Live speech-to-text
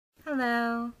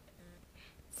Hello!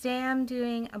 Today I'm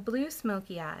doing a blue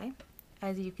smoky eye,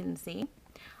 as you can see.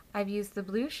 I've used the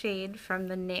blue shade from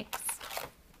the NYX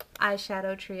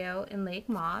eyeshadow trio in Lake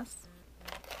Moss.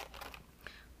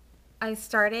 I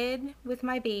started with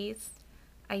my base.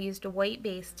 I used a white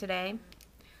base today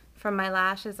from my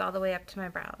lashes all the way up to my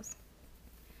brows.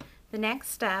 The next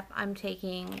step, I'm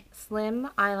taking Slim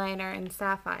eyeliner in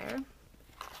Sapphire.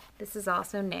 This is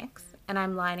also NYX, and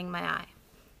I'm lining my eye.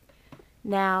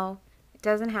 Now, it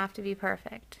doesn't have to be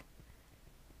perfect.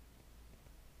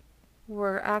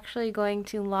 We're actually going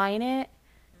to line it,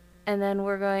 and then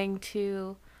we're going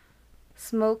to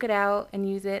smoke it out and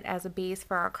use it as a base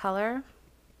for our color.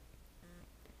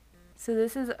 So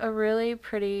this is a really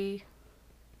pretty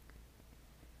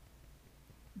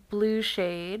blue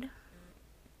shade.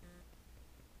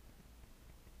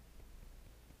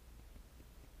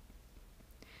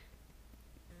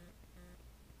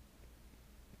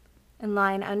 And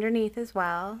line underneath as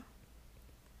well.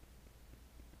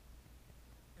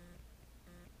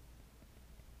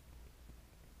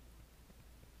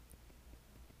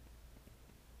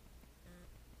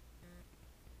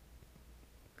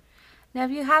 Now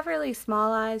if you have really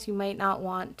small eyes, you might not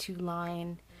want to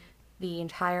line the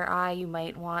entire eye. You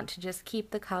might want to just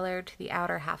keep the color to the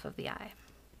outer half of the eye.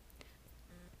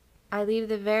 I leave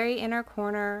the very inner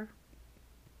corner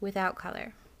without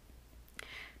color.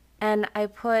 And I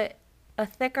put a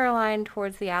thicker line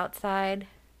towards the outside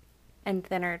and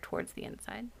thinner towards the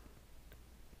inside.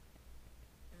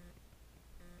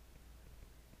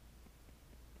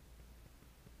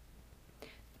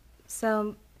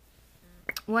 So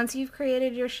once you've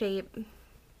created your shape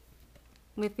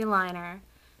with the liner,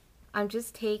 I'm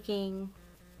just taking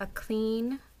a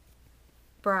clean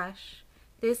brush.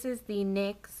 This is the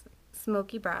NYX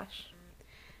Smoky brush,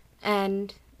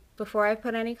 and before I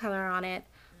put any color on it,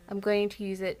 I'm going to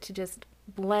use it to just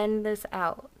blend this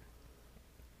out.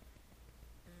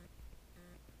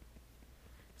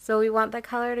 So we want the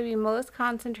color to be most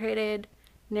concentrated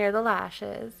near the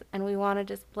lashes, and we want to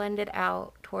just blend it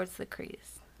out towards the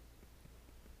crease.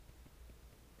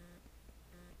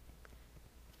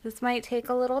 This might take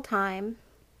a little time.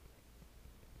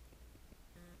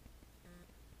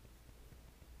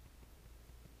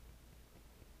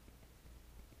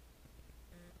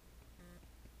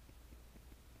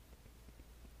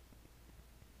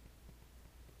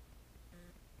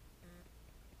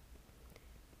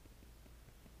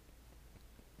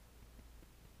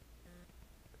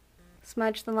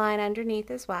 Smudge the line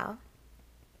underneath as well.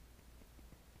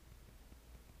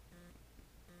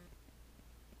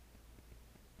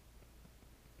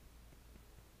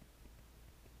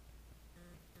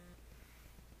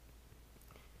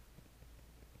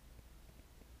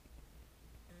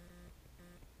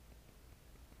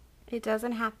 It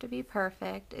doesn't have to be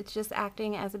perfect, it's just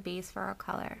acting as a base for our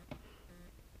color.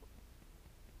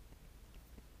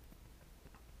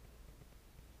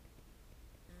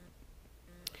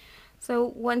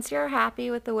 So once you're happy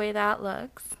with the way that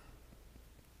looks,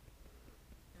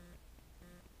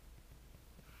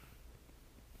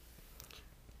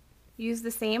 use the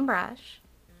same brush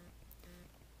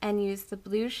and use the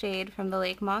blue shade from the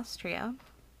Lake Moss trio.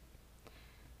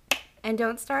 And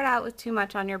don't start out with too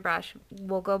much on your brush.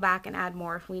 We'll go back and add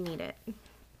more if we need it.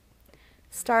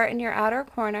 Start in your outer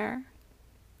corner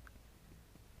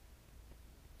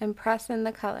and press in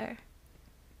the color.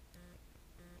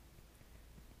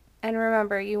 And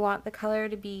remember, you want the color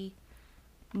to be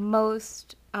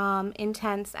most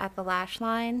intense at the lash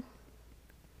line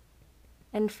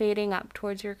and fading up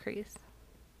towards your crease.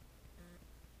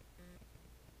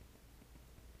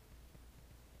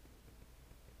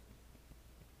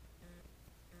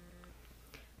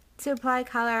 To apply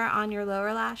color on your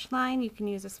lower lash line, you can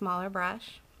use a smaller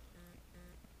brush.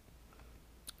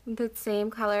 The same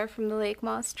color from the Lake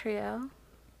Moss trio.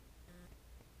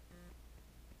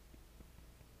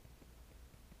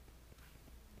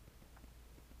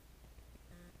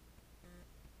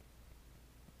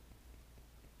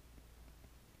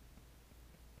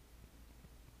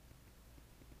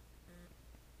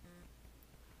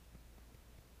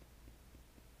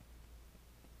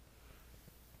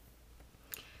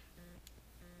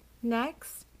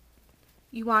 Next,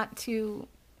 you want to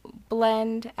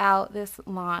blend out this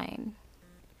line,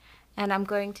 and I'm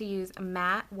going to use a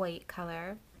matte white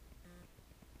color,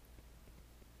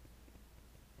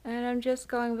 and I'm just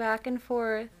going back and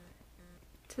forth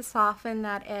to soften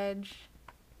that edge.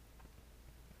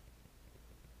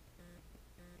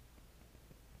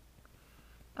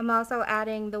 I'm also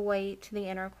adding the white to the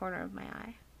inner corner of my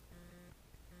eye.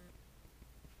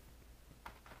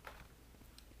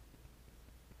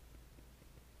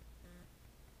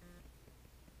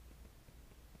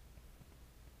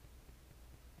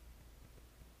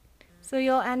 So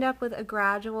you'll end up with a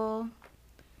gradual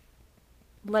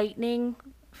lightening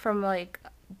from like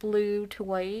blue to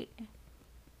white.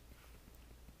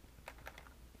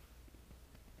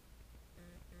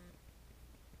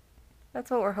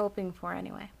 That's what we're hoping for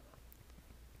anyway.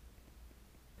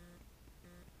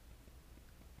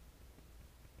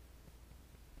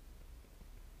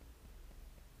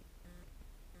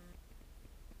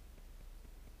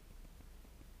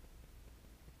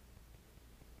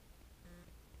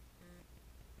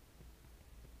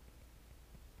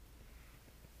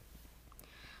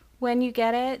 When you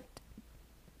get it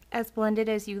as blended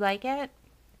as you like it,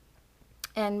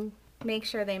 and make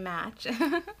sure they match.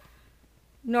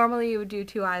 Normally you would do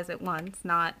two eyes at once,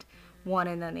 not one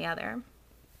and then the other.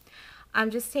 I'm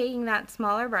just taking that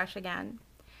smaller brush again,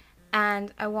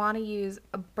 and I want to use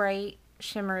a bright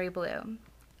shimmery blue.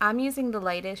 I'm using the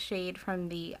lightest shade from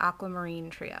the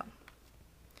Aquamarine trio.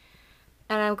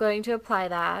 And I'm going to apply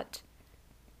that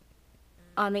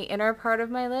on the inner part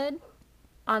of my lid,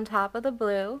 on top of the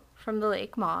blue from the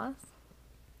Lake Moss.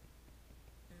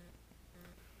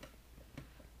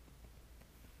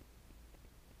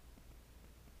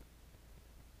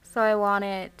 So I want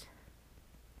it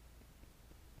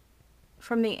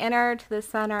from the inner to the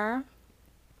center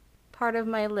part of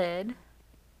my lid.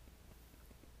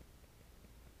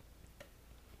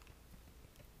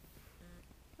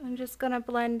 I'm just going to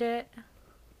blend it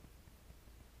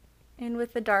in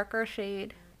with the darker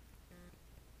shade.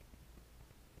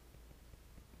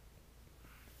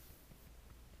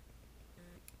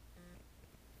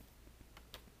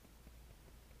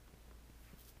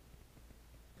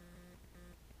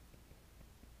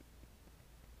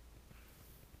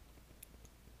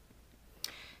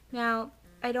 Now,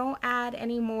 I don't add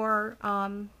any more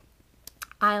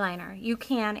eyeliner. You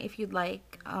can if you'd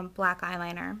like black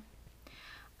eyeliner.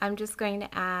 I'm just going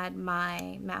to add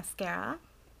my mascara.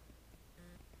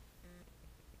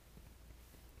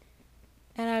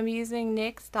 And I'm using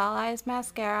NYX Doll Eyes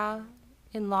Mascara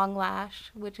in Long Lash,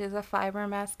 which is a fiber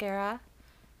mascara.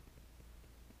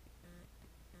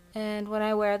 And when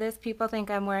I wear this, people think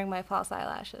I'm wearing my false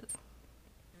eyelashes.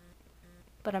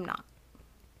 But I'm not.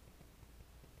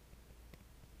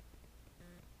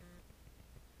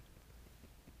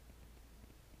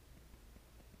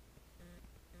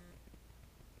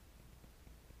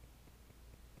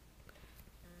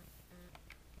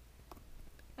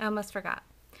 I almost forgot.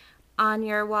 On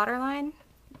your waterline,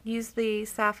 use the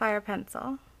sapphire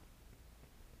pencil.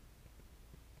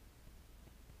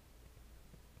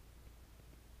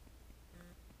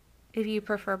 If you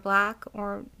prefer black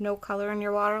or no color in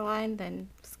your waterline, then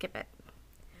skip it.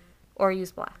 Or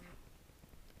use black.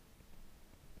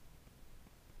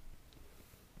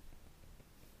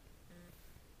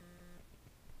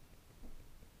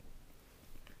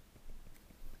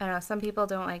 I don't know, some people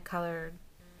don't like colored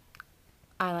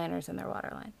eyeliners in their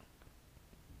waterline.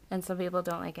 And some people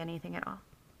don't like anything at all.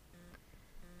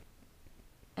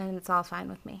 And it's all fine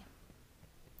with me.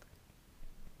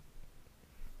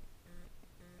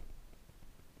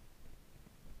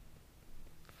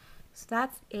 So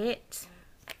that's it.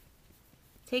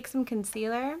 Take some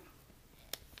concealer.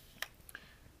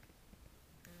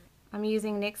 I'm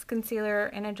using NYX concealer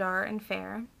in a jar in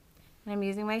Fair. And I'm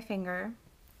using my finger.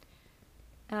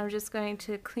 And I'm just going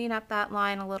to clean up that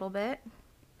line a little bit.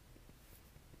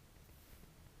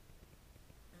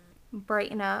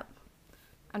 Brighten up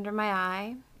under my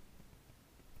eye.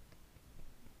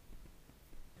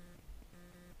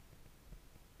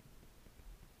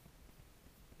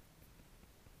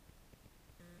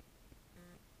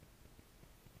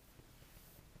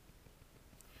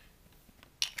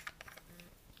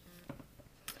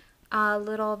 A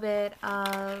little bit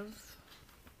of,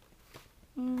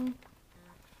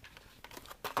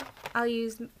 I'll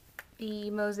use the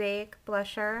Mosaic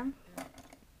blusher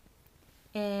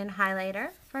in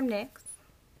highlighter from NYX.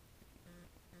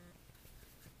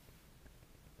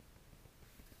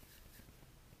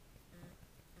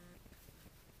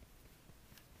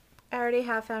 I already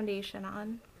have foundation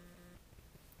on.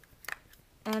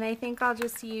 And I think I'll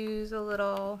just use a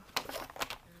little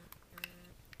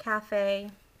Cafe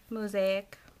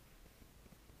Mosaic.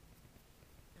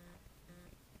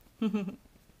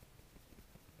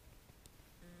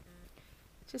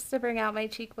 Just to bring out my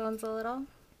cheekbones a little.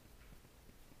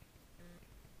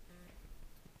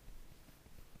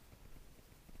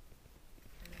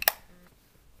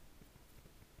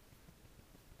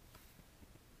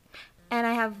 And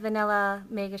I have Vanilla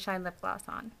Mega Shine Lip Gloss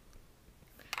on.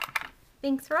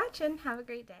 Thanks for watching. Have a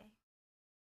great day.